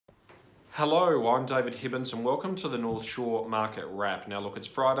Hello, I'm David Hibbins and welcome to the North Shore Market Wrap. Now look, it's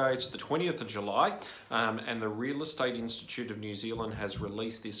Friday, it's the 20th of July and the Real Estate Institute of New Zealand has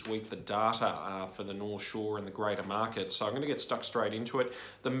released this week the data for the North Shore and the greater market. So I'm going to get stuck straight into it.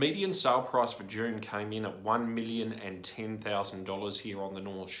 The median sale price for June came in at $1,010,000 here on the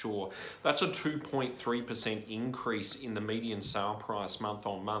North Shore. That's a 2.3% increase in the median sale price month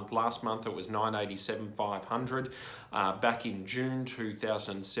on month. Last month it was $987,500. Back in June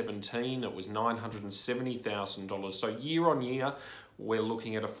 2017 it was $970,000. So year on year, we're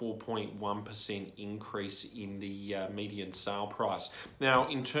looking at a 4.1% increase in the median sale price. Now,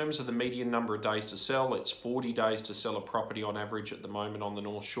 in terms of the median number of days to sell, it's 40 days to sell a property on average at the moment on the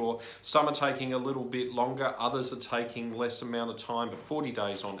North Shore. Some are taking a little bit longer, others are taking less amount of time, but 40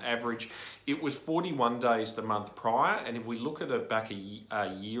 days on average. It was 41 days the month prior, and if we look at it back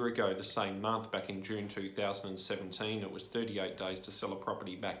a year ago, the same month, back in June 2017, it was 38 days to sell a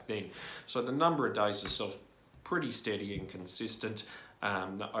property back then. So the number of days to sell pretty steady and consistent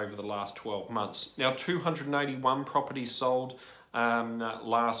over the last 12 months. Now, 281 properties sold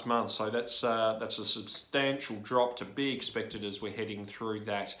last month, so that's a substantial drop to be expected as we're heading through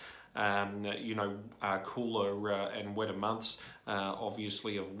that cooler and wetter months,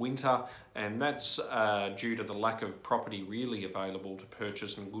 obviously, of winter, and that's due to the lack of property really available to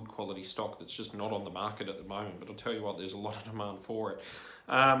purchase and good quality stock that's just not on the market at the moment. But I'll tell you what, there's a lot of demand for it.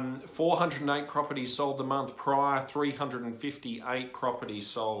 408 properties sold the month prior, 358 properties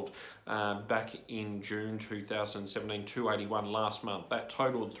sold back in June 2017, 281 last month. That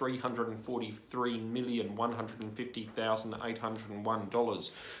totaled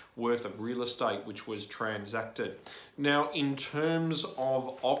 $343,150,801 worth of real estate which was transacted. Now, in terms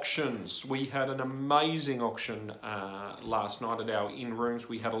of auctions, we had an amazing auction last night at our in-rooms.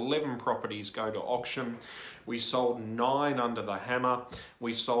 We had 11 properties go to auction. We sold 9 under the hammer.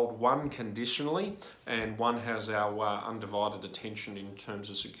 We sold 1 conditionally, and 1 has our undivided attention in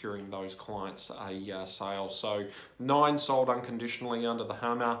terms of securing those clients a sale. So 9 sold unconditionally under the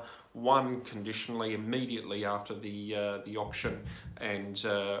hammer, 1 conditionally immediately after the auction, and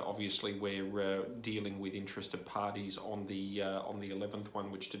obviously we're dealing with interested parties on the 11th one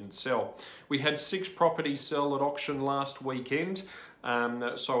which didn't sell. We had 6 properties sell at auction last weekend,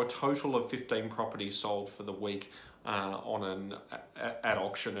 so a total of 15 properties sold for the week at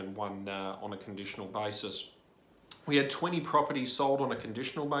auction, and 1 on a conditional basis. We had 20 properties sold on a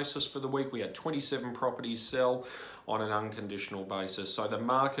conditional basis for the week. We had 27 properties sell on an unconditional basis. So the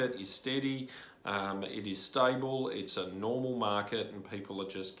market is steady, it is stable, it's a normal market, and people are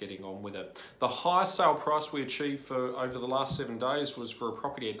just getting on with it. The highest sale price we achieved for over the last 7 days was for a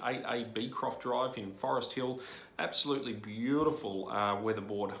property at 8A Beecroft Drive in Forest Hill. Absolutely beautiful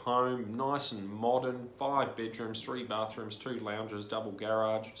weatherboard home, nice and modern, 5 bedrooms, 3 bathrooms, 2 lounges, double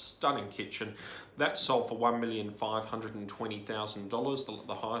garage, stunning kitchen. That sold for $1,520,000,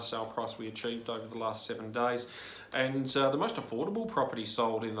 the highest sale price we achieved over the last 7 days. And the most affordable property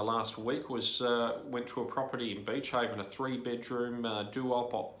sold in the last week went to a property in Beachhaven, a 3-bedroom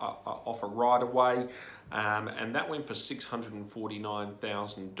do-op off a right-of-way, and that went for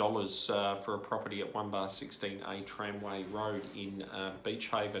 $649,000 for a property at 1/16A Tramway Road in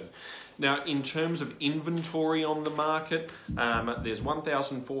Beachhaven. Now, in terms of inventory on the market, there's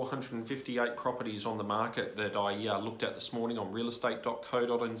 1,458 properties on the market that I looked at this morning on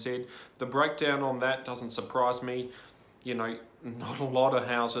realestate.co.nz. The breakdown on that doesn't surprise me. You know, not a lot of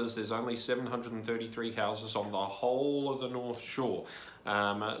houses. There's only 733 houses on the whole of the North Shore.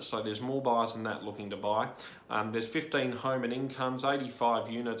 So there's more buyers than that looking to buy. There's 15 home and incomes,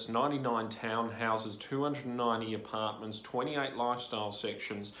 85 units, 99 townhouses, 290 apartments, 28 lifestyle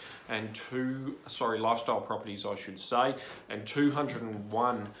sections, and lifestyle properties, I should say, and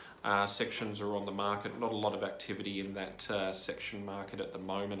 201 sections are on the market. Not a lot of activity in that section market at the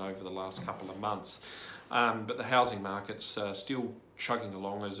moment over the last couple of months. But the housing market's still chugging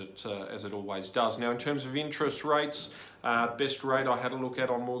along as it always does. Now, in terms of interest rates, best rate I had a look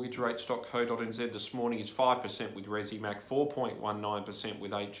at on mortgagerates.co.nz this morning is 5% with Resimac, 4.19%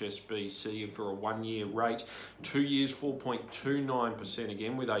 with HSBC for a 1-year rate, 2 years 4.29%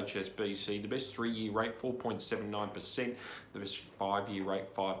 again with HSBC, the best 3-year rate 4.79%, the best 5-year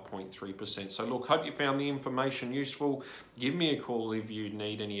rate 5.3%. So look, hope you found the information useful. Give me a call if you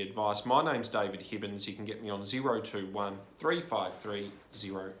need any advice. My name's David Hibbins. You can get me on 021 353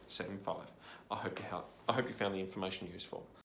 075. I hope you found the information useful.